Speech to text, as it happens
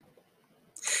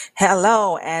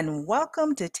Hello and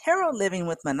welcome to Tarot Living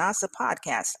with Manasa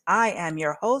podcast. I am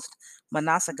your host,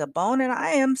 Manasa Gabon, and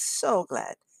I am so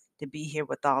glad to be here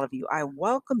with all of you. I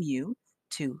welcome you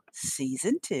to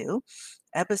season 2,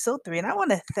 episode 3, and I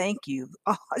want to thank you.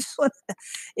 I just want to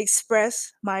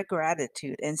express my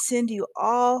gratitude and send you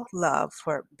all love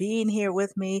for being here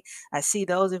with me. I see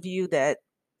those of you that,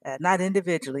 not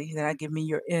individually, that give me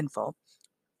your info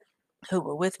who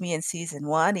were with me in season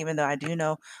 1, even though I do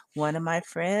know one of my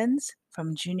friends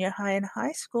from junior high and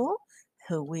high school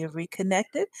who we have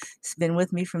reconnected. It's been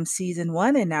with me from season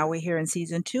 1, and now we're here in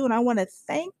season 2. And I want to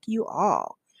thank you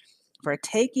all for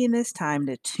taking this time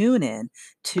to tune in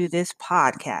to this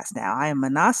podcast. Now, I am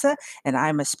Manasa, and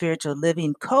I'm a spiritual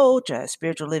living coach, a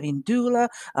spiritual living doula,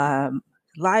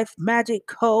 life magic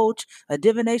coach, a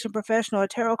divination professional, a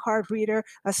tarot card reader,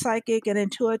 a psychic, an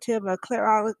intuitive, a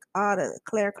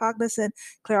claircognizant,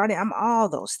 clairaudient. I'm all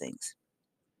those things.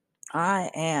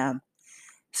 I am.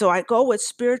 So I go with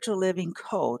spiritual living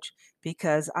coach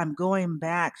because I'm going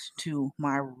back to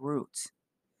my roots,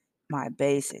 my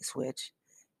basics, which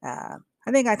I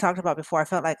think I talked about before. I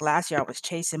felt like last year I was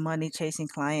chasing money, chasing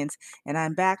clients, and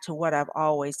I'm back to what I've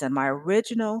always done. My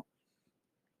original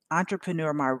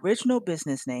entrepreneur, my original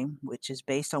business name, which is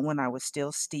based on when I was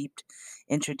still steeped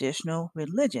in traditional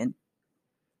religion,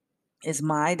 is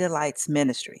My Delights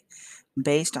Ministry,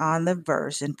 based on the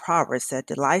verse in Proverbs that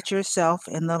delight yourself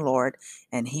in the Lord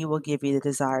and he will give you the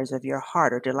desires of your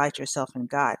heart, or delight yourself in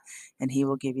God and he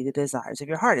will give you the desires of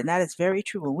your heart. And that is very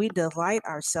true. When we delight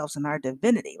ourselves in our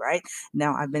divinity, right?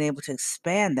 Now I've been able to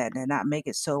expand that and not make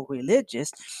it so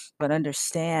religious, but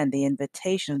understand the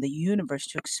invitation of the universe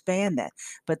to expand that.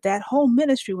 But that whole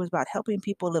ministry was about helping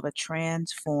people live a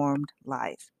transformed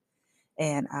life.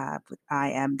 And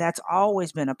that's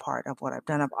always been a part of what I've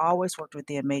done. I've always worked with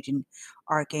the amazing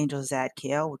Archangel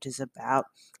Zadkiel, which is about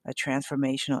a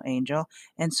transformational angel.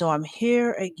 And so I'm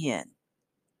here again.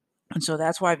 And so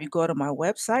that's why if you go to my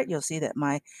website, you'll see that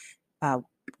my uh,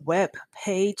 web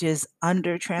page is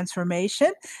under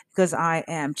transformation because I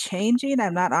am changing.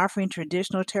 I'm not offering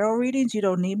traditional tarot readings. You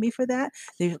don't need me for that.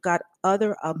 They've got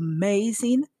other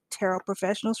amazing tarot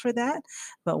professionals for that.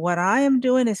 But what I am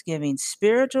doing is giving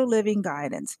spiritual living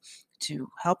guidance to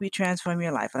help you transform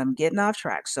your life. And I'm getting off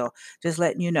track. So just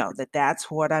letting you know that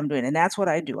that's what I'm doing. And that's what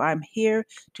I do. I'm here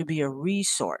to be a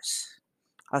resource,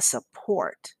 a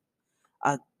support,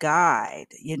 a guide,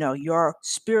 your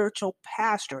spiritual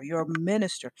pastor, your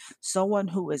minister, someone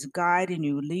who is guiding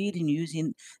you, leading you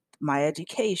using my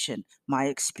education, my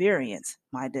experience,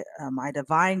 my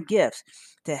divine gifts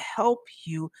to help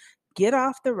you get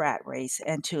off the rat race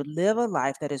and to live a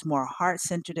life that is more heart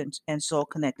centered and soul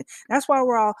connected. That's why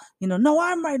we're all, no,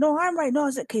 I'm right, no, I'm right, no,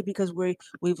 it's okay, because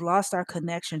we've lost our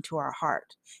connection to our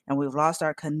heart and we've lost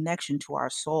our connection to our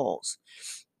souls.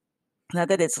 Not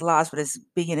that it's lost, but it's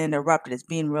being interrupted. It's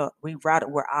being rerouted.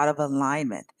 We're out of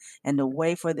alignment. And the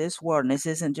way for this world, and this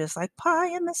isn't just like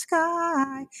pie in the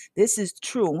sky. This is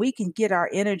true. And we can get our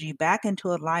energy back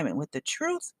into alignment with the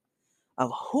truth of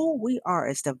who we are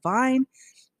as divine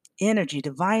energy,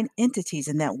 divine entities,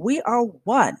 and that we are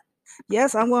one.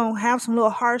 Yes, I'm going to have some little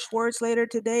harsh words later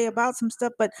today about some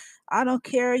stuff, but I don't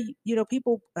care.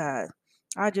 People, I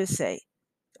just say,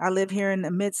 I live here in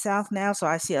the Mid South now, so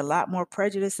I see a lot more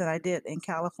prejudice than I did in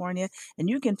California. And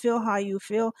you can feel how you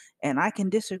feel, and I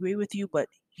can disagree with you, but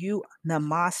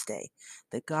namaste.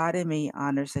 The God in me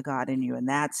honors the God in you, and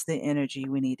that's the energy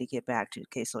we need to get back to.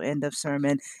 Okay, so end of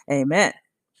sermon. Amen.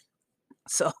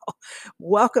 So,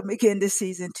 welcome again to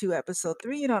season 2, episode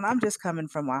 3. And I'm just coming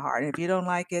from my heart. And if you don't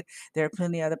like it, there are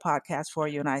plenty of other podcasts for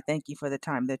you. And I thank you for the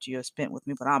time that you have spent with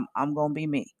me. But I'm gonna be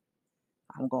me.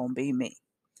 I'm gonna be me.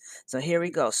 So here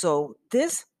we go. So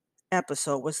this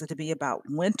episode was to be about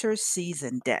winter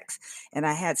season decks. And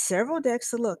I had several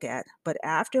decks to look at, but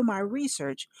after my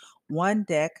research, one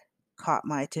deck caught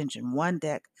my attention. One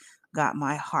deck got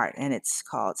my heart, and it's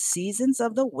called Seasons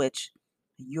of the Witch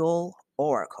Yule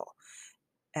Oracle.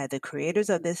 The creators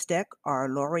of this deck are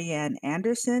Lorianne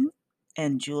Anderson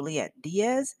and Juliet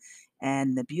Diaz,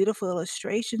 and the beautiful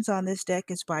illustrations on this deck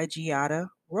is by Giada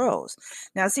Rose.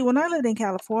 Now, see, when I lived in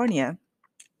California,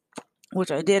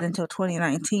 which I did until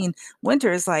 2019,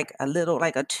 winter is like a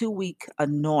 2-week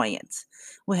annoyance.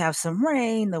 We have some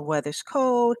rain, the weather's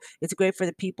cold. It's great for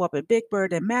the people up at Big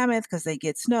Bird and Mammoth because they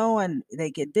get snow and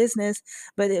they get business.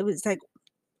 But it was like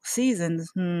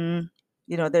seasons.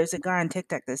 There's a guy on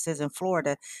TikTok that says in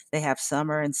Florida they have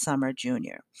summer and summer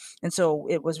junior. And so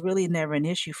it was really never an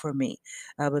issue for me.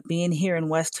 But being here in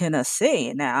West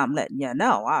Tennessee, now I'm letting you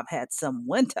know I've had some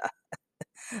winter.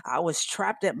 I was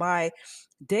trapped at my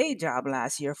day job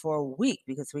last year for a week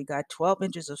because we got 12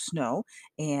 inches of snow,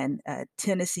 and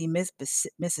Tennessee,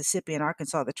 Mississippi, and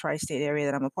Arkansas, the tri-state area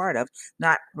that I'm a part of,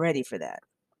 not ready for that.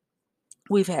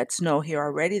 We've had snow here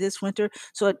already this winter,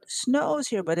 so it snows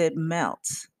here, but it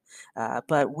melts. I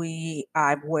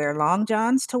wear long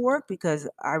johns to work because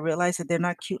I realize that they're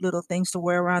not cute little things to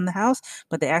wear around the house,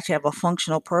 but they actually have a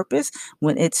functional purpose.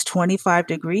 When it's 25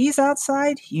 degrees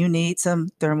outside, you need some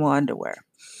thermal underwear.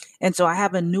 And so I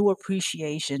have a new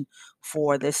appreciation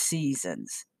for the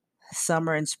seasons.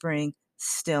 Summer and spring,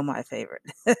 still my favorite,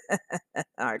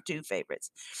 our two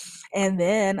favorites. And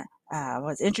then I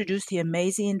was introduced to the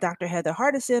amazing Dr. Heather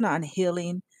Hardison on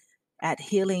Healing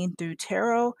Through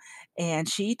Tarot. And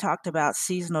she talked about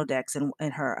seasonal decks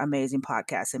in her amazing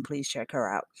podcast. And please check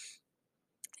her out.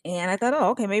 And I thought, oh,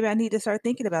 okay, maybe I need to start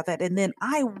thinking about that. And then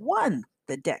I won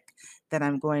the deck that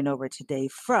I'm going over today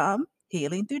from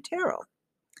Healing Through Tarot.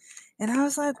 And I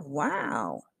was like,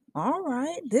 wow, all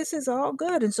right, this is all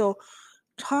good. And so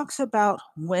talks about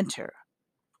winter.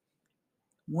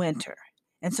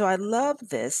 And so I love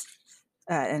this.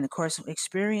 And of course,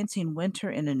 experiencing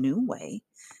winter in a new way.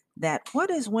 That what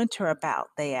is winter about?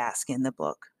 They ask in the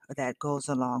book that goes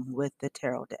along with the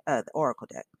the oracle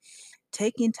deck.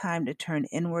 Taking time to turn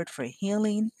inward for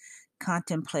healing,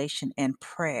 contemplation, and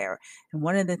prayer. And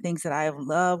one of the things that I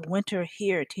love, winter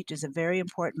here teaches a very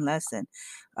important lesson.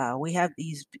 We have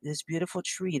this beautiful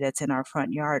tree that's in our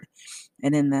front yard,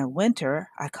 and in the winter,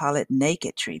 I call it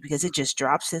naked tree because it just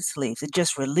drops its leaves. It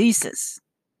just releases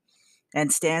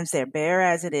and stands there bare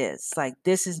as it is. Like,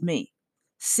 this is me.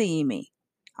 See me.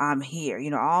 I'm here.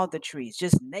 All the trees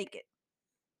just naked,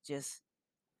 just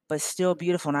but still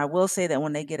beautiful. And I will say that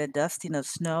when they get a dusting of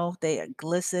snow, they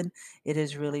glisten. It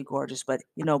is really gorgeous. But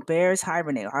bears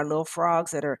hibernate. Our little frogs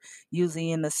that are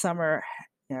usually in the summer,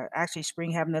 actually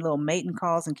spring, having their little mating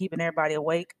calls and keeping everybody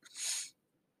awake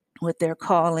with their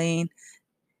calling.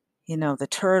 The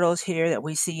turtles here that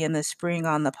we see in the spring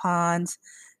on the ponds.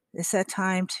 It's that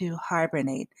time to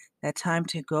hibernate, that time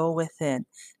to go within,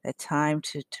 that time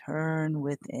to turn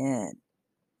within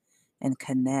and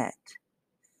connect.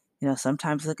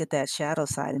 Sometimes look at that shadow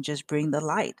side and just bring the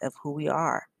light of who we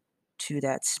are to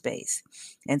that space.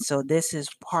 And so this is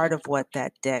part of what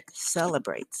that deck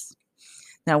celebrates.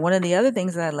 Now, one of the other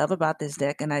things that I love about this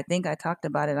deck, and I think I talked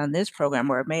about it on this program,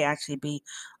 or it may actually be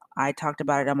I talked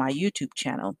about it on my YouTube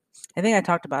channel. I think I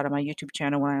talked about it on my YouTube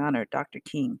channel when I honored Dr.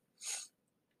 King.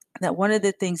 That one of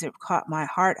the things that caught my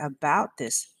heart about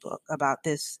this book, about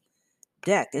this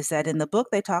deck, is that in the book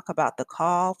they talk about the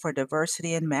call for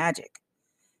diversity and magic.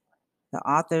 The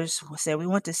authors say we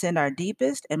want to send our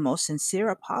deepest and most sincere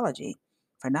apology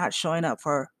for not showing up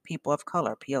for people of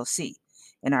color, POC,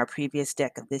 in our previous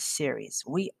deck of this series.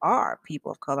 We are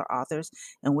people of color authors,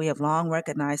 and we have long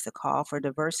recognized the call for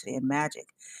diversity and magic.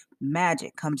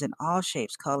 Magic comes in all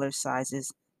shapes, colors,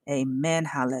 sizes. Amen.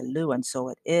 Hallelujah. And so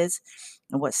it is,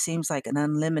 and what seems like an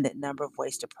unlimited number of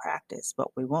ways to practice. But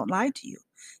we won't lie to you.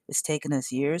 It's taken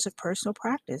us years of personal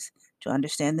practice to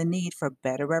understand the need for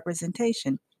better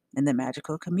representation in the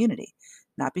magical community,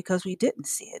 not because we didn't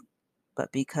see it,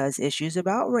 but because issues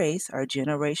about race are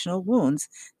generational wounds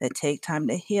that take time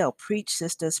to heal. Preach,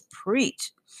 sisters,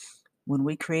 preach. When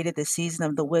we created the Season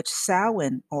of the Witch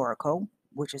Samhain Oracle,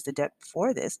 which is the deck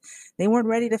before this, they weren't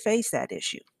ready to face that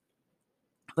issue.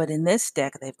 But in this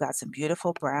deck, they've got some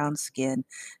beautiful brown skinned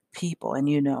people. And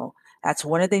that's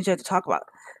one of the things you have to talk about.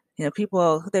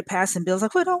 People, they're passing bills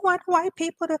like, we don't want white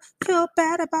people to feel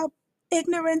bad about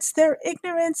ignorance, their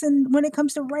ignorance, and when it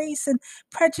comes to race and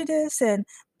prejudice and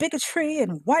bigotry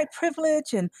and white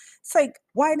privilege, and it's like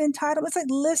white entitlement. It's like,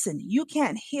 listen, you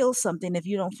can't heal something if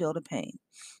you don't feel the pain.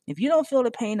 If you don't feel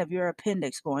the pain of your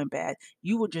appendix going bad,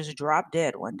 you will just drop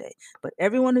dead one day. But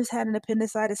everyone who's had an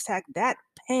appendicitis attack, that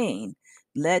pain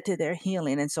led to their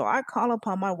healing. And so I call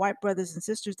upon my white brothers and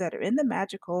sisters that are in the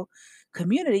magical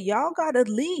community. Y'all got to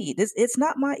lead. It's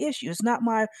not my issue. It's not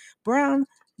my brown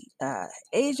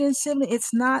Asian sibling.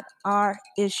 It's not our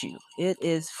issue. It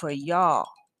is for y'all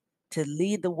to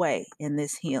lead the way in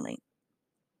this healing.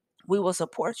 We will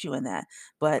support you in that.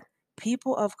 But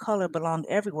people of color belong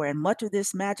everywhere. And much of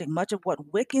this magic, much of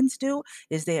what Wiccans do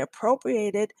is they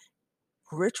appropriated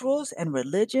rituals and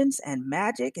religions and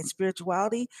magic and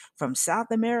spirituality from South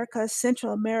America,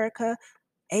 Central America,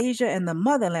 Asia, and the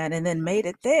motherland, and then made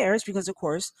it theirs because, of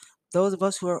course, those of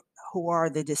us who are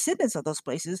the descendants of those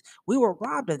places, we were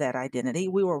robbed of that identity.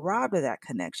 We were robbed of that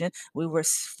connection. We were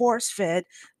force-fed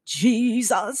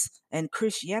Jesus and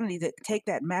Christianity to take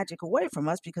that magic away from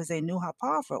us because they knew how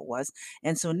powerful it was.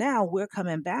 And so now we're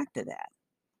coming back to that.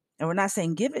 And we're not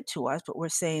saying give it to us, but we're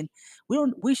saying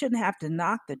we shouldn't have to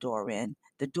knock the door in.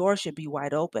 The door should be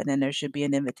wide open and there should be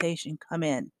an invitation. Come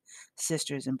in,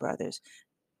 sisters and brothers.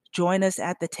 Join us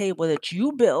at the table that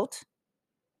you built,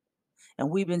 and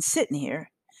we've been sitting here,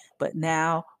 but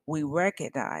now we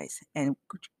recognize and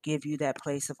give you that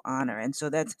place of honor. And so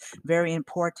that's very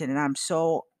important. And I'm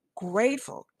so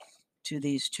grateful to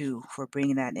these two for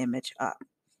bringing that image up,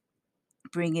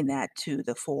 bringing that to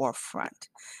the forefront.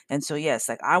 And so, yes,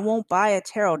 like I won't buy a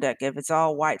tarot deck if it's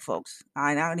all white folks.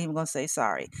 I'm not even going to say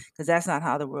sorry because that's not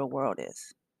how the real world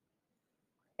is.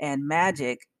 And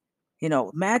magic,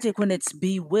 magic when it's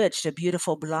Bewitched, a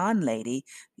beautiful blonde lady,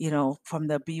 from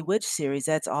the Bewitched series,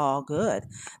 that's all good.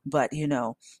 But,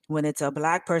 when it's a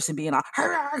black person being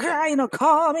like,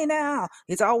 call me now,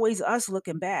 it's always us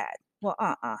looking bad. Well,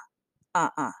 uh-uh,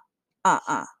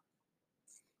 uh-uh.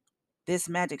 This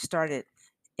magic started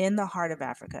in the heart of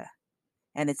Africa,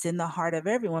 and it's in the heart of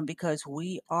everyone because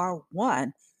we are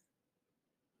one,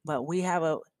 but we have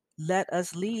a let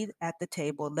us lead at the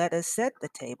table, let us set the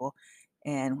table.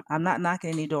 And I'm not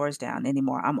knocking any doors down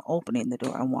anymore. I'm opening the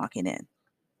door and walking in.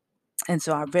 And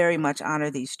so I very much honor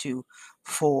these two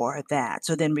for that.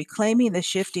 So then reclaiming the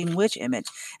shifting witch image.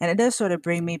 And it does sort of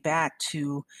bring me back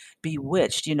to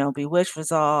Bewitched. Bewitched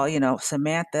was all,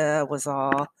 Samantha was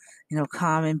all,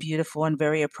 calm and beautiful and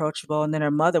very approachable. And then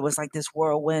her mother was like this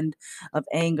whirlwind of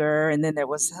anger. And then there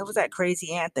was that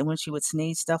crazy aunt that when she would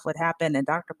sneeze, stuff would happen. And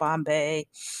Dr. Bombay,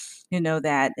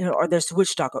 or there's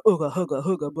witch doctor, ooga, hooga,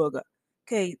 hooga, booga.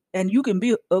 Okay, and you can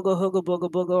be ooga, hooga, booga,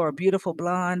 booga, or a beautiful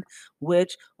blonde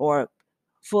witch, or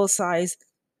full size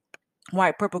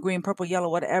white, purple, green, purple, yellow,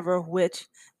 whatever witch.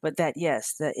 But that,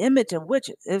 yes, the image of witch,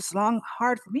 it's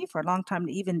hard for me for a long time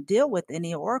to even deal with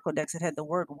any oracle decks that had the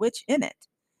word witch in it.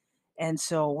 And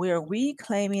so we're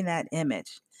reclaiming that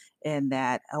image, and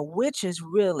that a witch is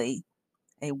really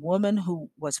a woman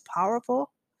who was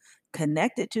powerful,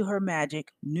 connected to her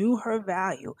magic, knew her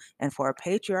value, and for a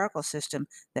patriarchal system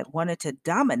that wanted to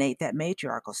dominate that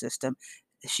matriarchal system,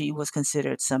 she was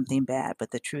considered something bad.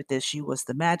 But the truth is, she was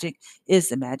the magic, is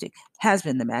the magic, has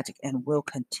been the magic, and will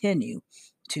continue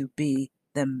to be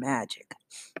the magic.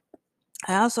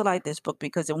 I also like this book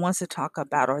because it wants to talk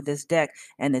about, or this deck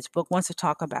and this book wants to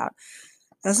talk about.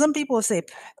 Now, some people say,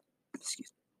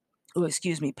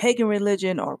 excuse me, pagan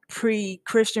religion or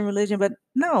pre-Christian religion, but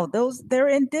no, they're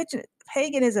indigenous.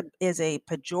 Pagan is a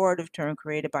pejorative term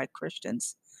created by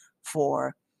Christians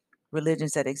for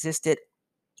religions that existed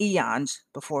eons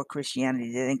before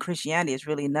Christianity did. And Christianity is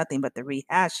really nothing but the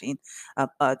rehashing of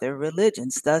other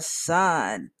religions. The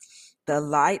sun, the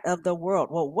light of the world.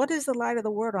 Well, what is the light of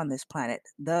the world on this planet?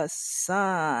 The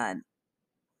sun.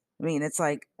 I mean, it's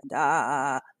like,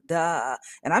 duh, duh.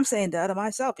 And I'm saying duh to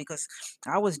myself because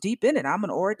I was deep in it. I'm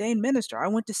an ordained minister. I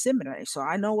went to seminary, so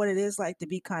I know what it is like to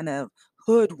be kind of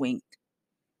hoodwinked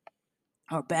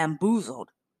or bamboozled.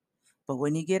 But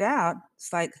when you get out,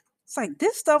 it's like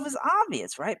this stuff is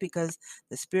obvious, right? Because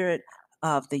the spirit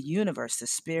of the universe, the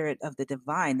spirit of the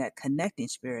divine, that connecting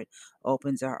spirit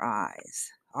opens our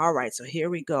eyes. All right, so here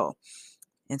we go.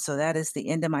 And so that is the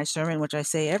end of my sermon, which I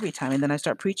say every time, and then I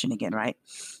start preaching again, right?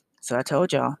 So I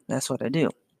told y'all that's what I do.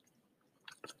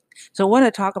 So I want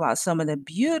to talk about some of the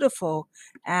beautiful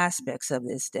aspects of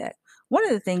this deck. One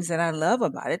of the things that I love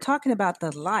about it, talking about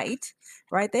the light,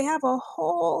 right? They have a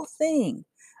whole thing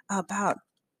about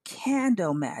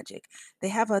candle magic. They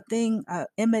have a thing,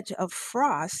 image of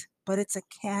frost, but it's a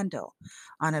candle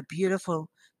on a beautiful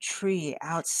tree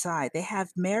outside. They have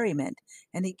merriment.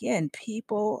 And again,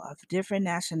 people of different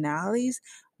nationalities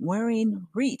wearing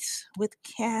wreaths with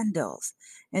candles.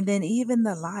 And then even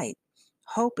the light.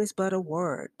 Hope is but a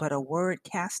word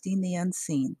casting the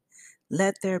unseen.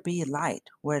 Let there be light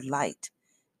where light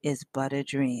is but a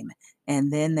dream.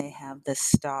 And then they have the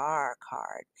star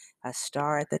card, a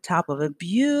star at the top of a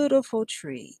beautiful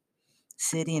tree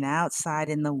sitting outside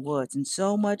in the woods, and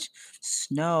so much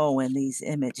snow in these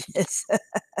images.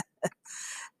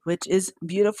 Which is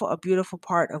beautiful, a beautiful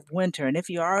part of winter. And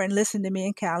if you are and listen to me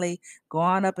in Cali, go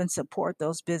on up and support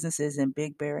those businesses in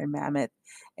Big Bear and Mammoth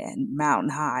and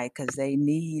Mountain High because they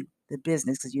need the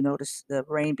business because you notice the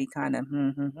rain be kind of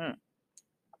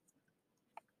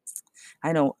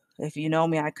I know if you know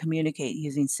me, I communicate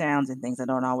using sounds and things. I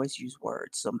don't always use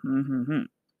words. So And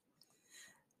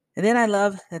then I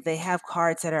love that they have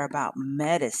cards that are about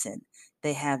medicine.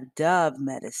 They have dove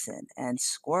medicine and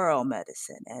squirrel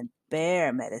medicine and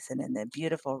bear medicine and the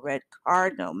beautiful red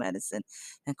cardinal medicine,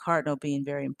 and cardinal being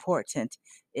very important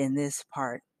in this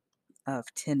part of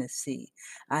Tennessee.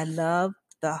 I love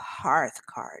the hearth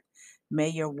card. May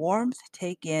your warmth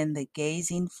take in the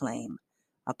gazing flame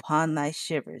Upon thy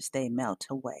shivers they melt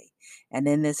away. And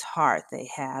in this heart they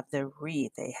have the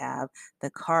wreath, they have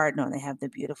the cardinal, they have the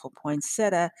beautiful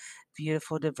poinsettia,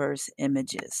 beautiful diverse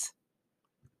images.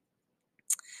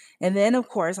 And then, of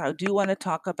course, I do want to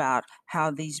talk about how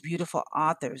these beautiful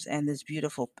authors and this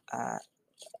beautiful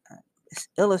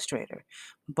illustrator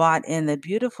brought in the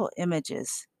beautiful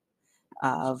images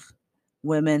of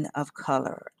women of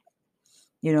color.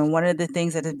 You know, one of the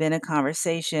things that has been a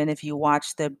conversation, if you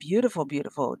watch the beautiful,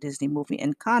 beautiful Disney movie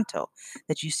Encanto,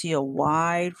 that you see a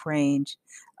wide range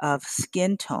of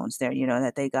skin tones there, you know,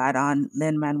 that they got on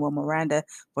Lin-Manuel Miranda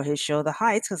for his show The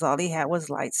Heights, because all he had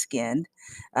was light-skinned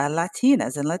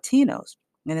Latinas and Latinos.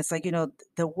 And it's like, you know,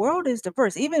 the world is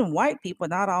diverse. Even white people,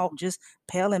 not all just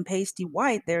pale and pasty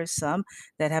white. There's some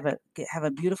that have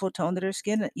a beautiful tone to their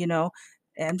skin, you know.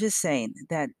 I'm just saying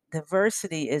that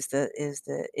diversity is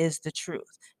the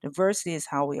truth. Diversity is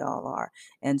how we all are.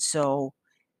 And so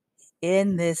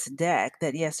in this deck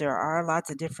that yes, there are lots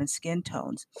of different skin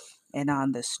tones. And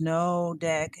on the snow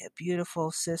deck, a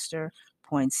beautiful sister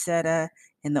poinsettia.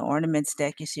 In the ornaments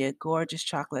deck, you see a gorgeous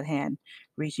chocolate hand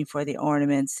reaching for the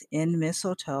ornaments in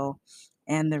mistletoe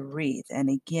and the wreath. And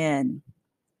again,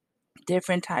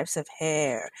 different types of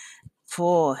hair,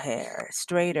 full hair,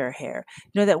 straighter hair,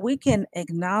 you know, that we can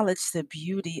acknowledge the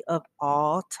beauty of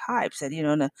all types. That, you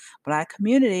know, in the Black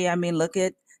community, I mean, look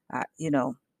at, you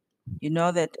know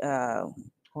that,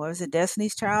 what was it,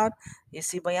 Destiny's Child? You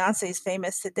see, Beyonce is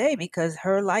famous today because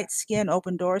her light skin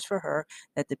opened doors for her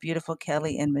that the beautiful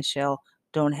Kelly and Michelle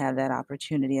don't have that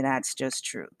opportunity, and that's just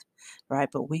truth, right?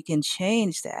 But we can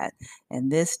change that. And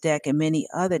this deck and many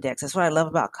other decks, that's what I love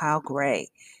about Kyle Gray.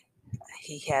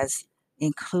 He has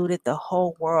included the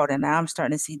whole world, and now I'm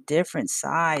starting to see different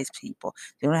size people.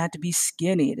 You don't have to be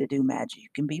skinny to do magic. You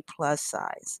can be plus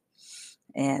size.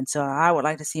 And so I would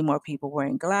like to see more people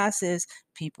wearing glasses,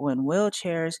 people in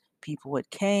wheelchairs, people with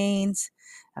canes,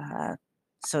 uh,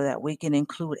 so that we can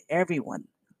include everyone.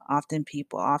 Often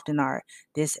our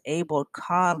disabled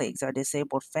colleagues, our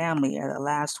disabled family are the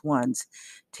last ones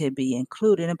to be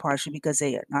included, and partially because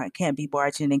they can't be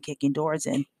barging and kicking doors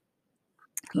in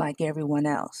like everyone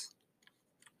else.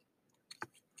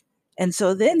 And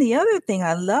so then the other thing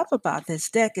I love about this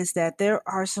deck is that there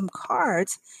are some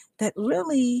cards that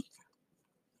really,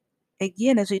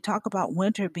 again, as we talk about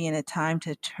winter being a time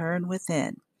to turn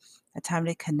within, a time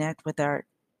to connect with our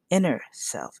inner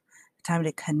self, a time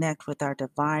to connect with our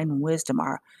divine wisdom,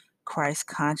 our Christ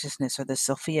consciousness, or the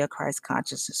Sophia Christ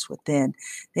consciousness within.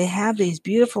 They have these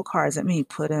beautiful cards. Let me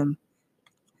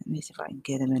see if I can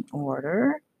get them in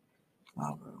order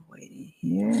while we're waiting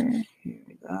here. Here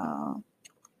we go.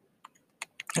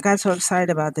 I got so excited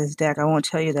about this deck. I won't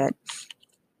tell you that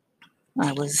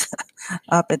I was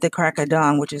up at the crack of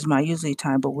dawn, which is my usually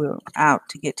time, but we were out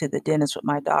to get to the dentist with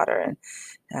my daughter,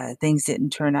 and things didn't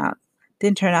turn out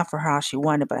for how she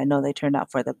wanted, but I know they turned out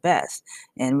for the best.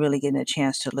 And really getting a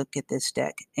chance to look at this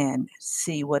deck and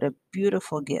see what a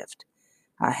beautiful gift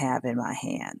I have in my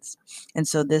hands. And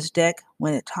so this deck,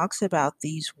 when it talks about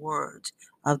these words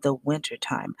of the winter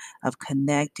time, of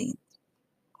connecting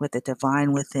with the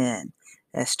divine within,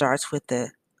 that starts with the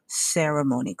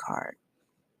ceremony card.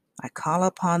 I call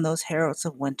upon those heralds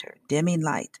of winter, dimming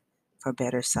light for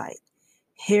better sight.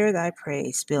 Hear thy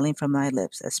praise spilling from thy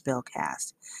lips, a spell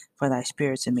cast for thy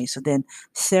spirits in me. So then,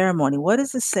 ceremony. What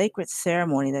is the sacred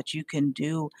ceremony that you can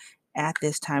do at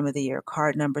this time of the year?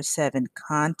 Card number 7,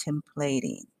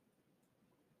 contemplating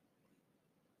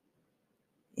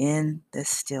in the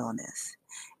stillness.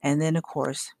 And then, of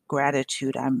course,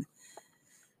 gratitude. I'm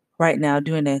right now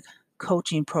doing a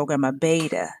coaching program, a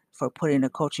beta for putting a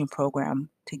coaching program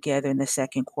together in the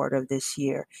second quarter of this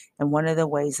year. And one of the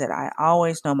ways that I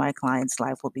always know my client's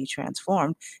life will be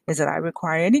transformed is that I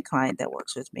require any client that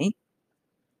works with me,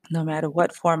 no matter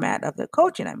what format of the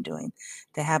coaching I'm doing,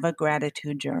 to have a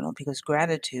gratitude journal, because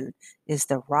gratitude is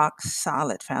the rock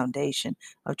solid foundation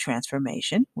of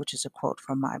transformation, which is a quote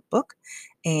from my book.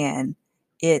 And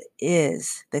it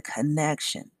is the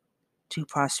connection to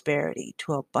prosperity,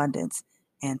 to abundance,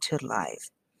 and to life.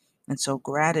 And so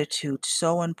gratitude,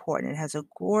 so important. It has a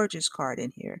gorgeous card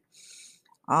in here.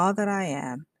 All that I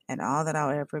am and all that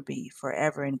I'll ever be,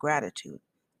 forever in gratitude,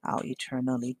 I'll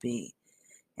eternally be.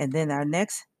 And then our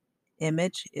next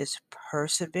image is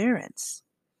perseverance.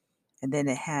 And then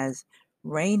it has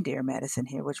reindeer medicine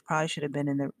here, which probably should have been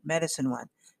in the medicine one.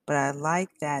 But I like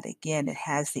that again, it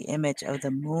has the image of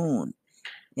the moon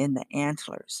in the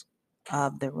antlers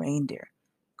of the reindeer,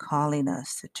 calling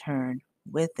us to turn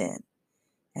within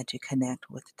and to connect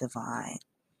with the divine.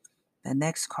 The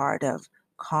next card of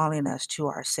calling us to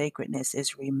our sacredness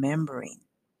is remembering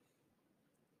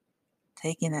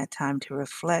taking that time to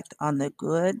reflect on the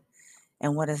good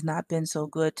and what has not been so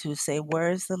good, to say, where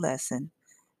is the lesson?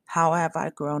 How have I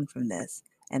grown from this?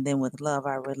 And then with love,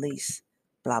 I release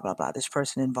blah, blah, blah, this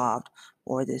person involved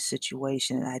or this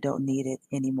situation, and I don't need it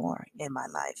anymore in my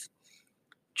life.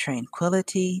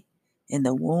 Tranquility in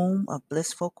the womb of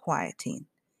blissful quieting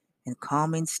and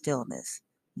calming stillness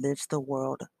lives the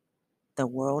world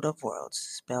of worlds,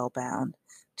 spellbound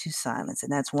to silence.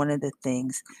 And that's one of the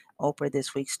things Oprah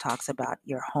this week talks about: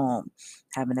 your home,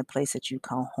 having a place that you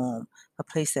call home, a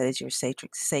place that is your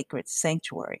sacred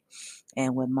sanctuary.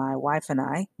 And when my wife and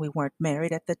I, we weren't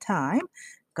married at the time,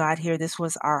 got here, this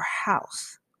was our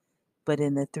house. But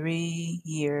in the 3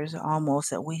 years almost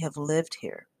that we have lived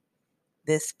here,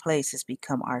 this place has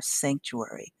become our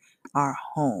sanctuary, our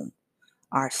home,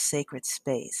 our sacred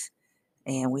space.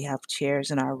 And we have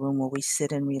chairs in our room where we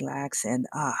sit and relax, and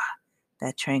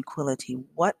that tranquility,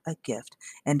 what a gift.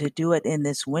 And to do it in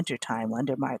this wintertime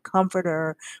under my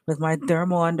comforter with my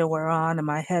thermal underwear on and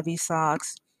my heavy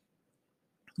socks,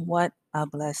 what a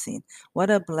blessing.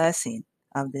 What a blessing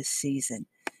of this season.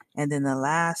 And then the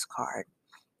last card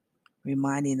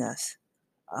reminding us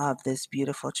of this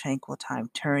beautiful, tranquil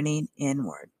time, turning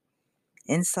inward.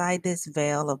 Inside this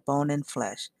veil of bone and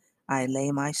flesh, I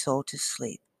lay my soul to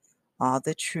sleep. All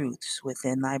the truths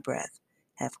within thy breath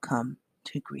have come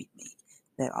to greet me.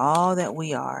 That all that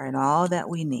we are and all that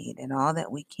we need and all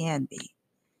that we can be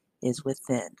is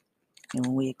within. And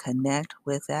when we connect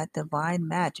with that divine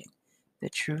magic, the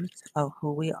truth of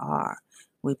who we are,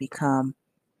 we become,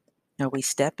 or we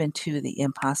step into the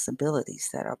impossibilities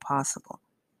that are possible.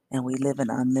 And we live an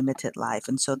unlimited life.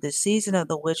 And so this season of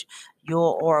the Witch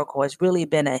Yule Oracle has really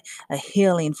been a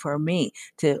healing for me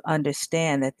to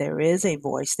understand that there is a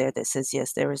voice there that says,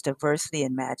 yes, there is diversity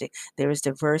in magic. There is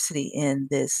diversity in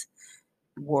this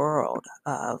world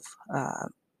of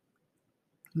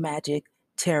magic,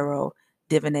 tarot,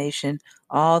 divination,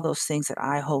 all those things that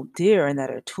I hold dear and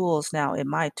that are tools now in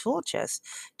my tool chest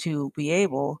to be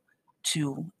able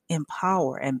to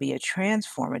empower and be a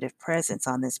transformative presence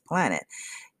on this planet.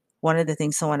 One of the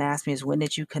things someone asked me is, when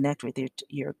did you connect with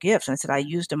your gifts? And I said, I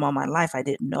used them all my life. I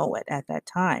didn't know it at that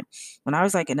time. When I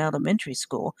was like in elementary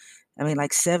school, I mean,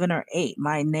 like 7 or 8,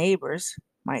 my neighbors,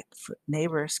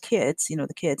 neighbors' kids, the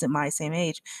kids at my same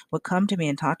age, would come to me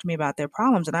and talk to me about their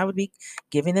problems, and I would be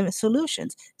giving them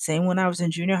solutions. Same when I was in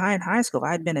junior high and high school. If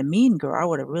I had been a mean girl, I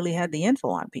would have really had the info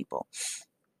on people,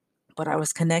 but I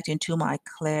was connecting to my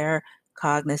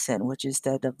claircognizant, which is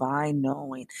the divine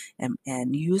knowing,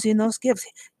 and using those gifts,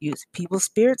 use people's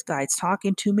spirits guides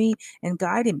talking to me and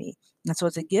guiding me. And so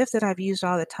it's a gift that I've used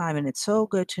all the time. And it's so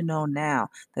good to know now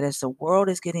that as the world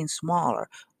is getting smaller,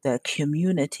 the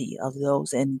community of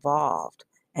those involved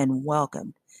and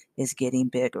welcomed is getting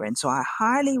bigger. And so I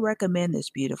highly recommend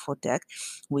this beautiful deck.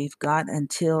 We've got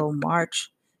until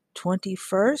March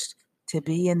 21st to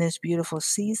be in this beautiful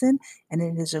season. And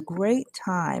it is a great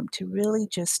time to really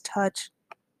just touch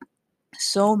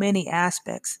so many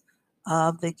aspects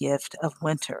of the gift of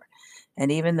winter.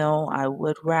 And even though I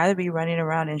would rather be running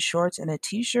around in shorts and a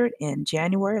t-shirt in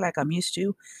January like I'm used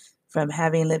to from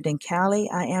having lived in Cali,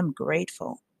 I am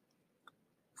grateful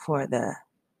for the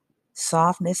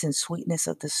softness and sweetness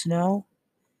of the snow,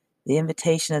 the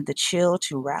invitation of the chill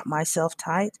to wrap myself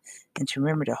tight and to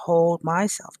remember to hold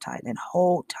myself tight and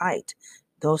hold tight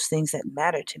those things that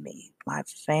matter to me, my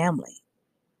family,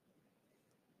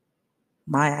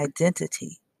 my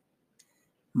identity,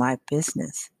 my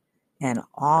business, and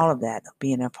all of that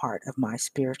being a part of my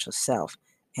spiritual self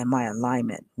and my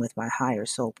alignment with my higher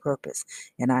soul purpose.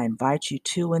 And I invite you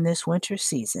to, in this winter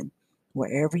season,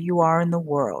 wherever you are in the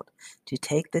world, to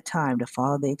take the time to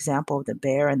follow the example of the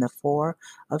bear and the Four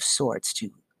of Swords, to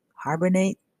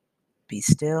hibernate, be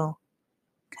still,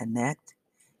 connect,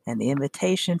 and the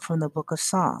invitation from the book of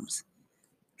Psalms,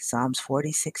 Psalms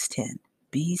 46:10.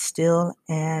 Be still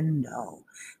and know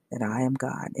that I am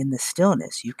God. In the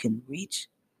stillness, you can reach,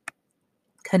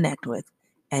 connect with,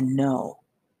 and know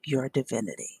your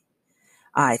divinity.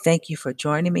 I thank you for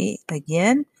joining me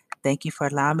again. Thank you for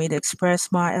allowing me to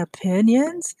express my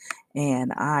opinions.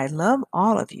 And I love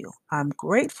all of you. I'm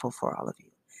grateful for all of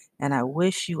you. And I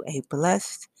wish you a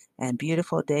blessed and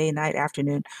beautiful day, night,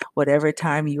 afternoon, whatever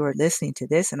time you are listening to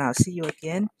this. And I'll see you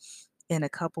again in a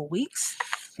couple weeks.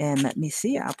 And let me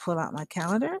see, I'll pull out my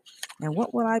calendar. And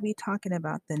what will I be talking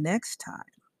about the next time?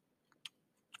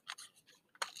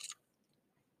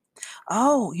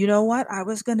 Oh, you know what? I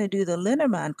was going to do the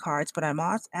Lenormand cards, but I'm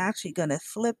actually going to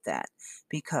flip that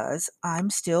because I'm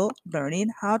still learning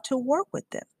how to work with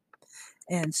them.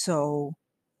 And so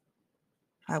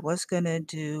I was going to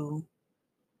do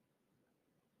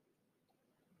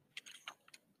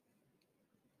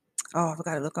Oh, I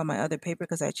forgot to look on my other paper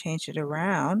because I changed it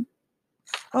around.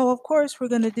 Oh, of course, we're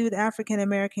going to do the African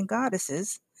American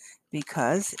goddesses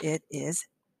because it is,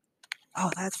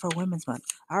 oh, that's for Women's Month.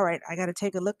 All right, I got to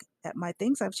take a look at my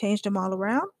things. I've changed them all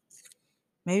around.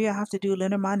 Maybe I'll have to do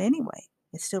Lenormand anyway.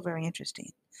 It's still very interesting.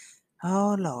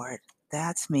 Oh, Lord,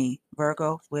 that's me,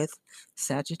 Virgo with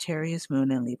Sagittarius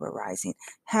moon and Libra rising.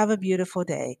 Have a beautiful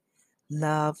day.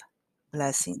 Love,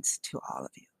 blessings to all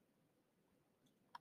of you.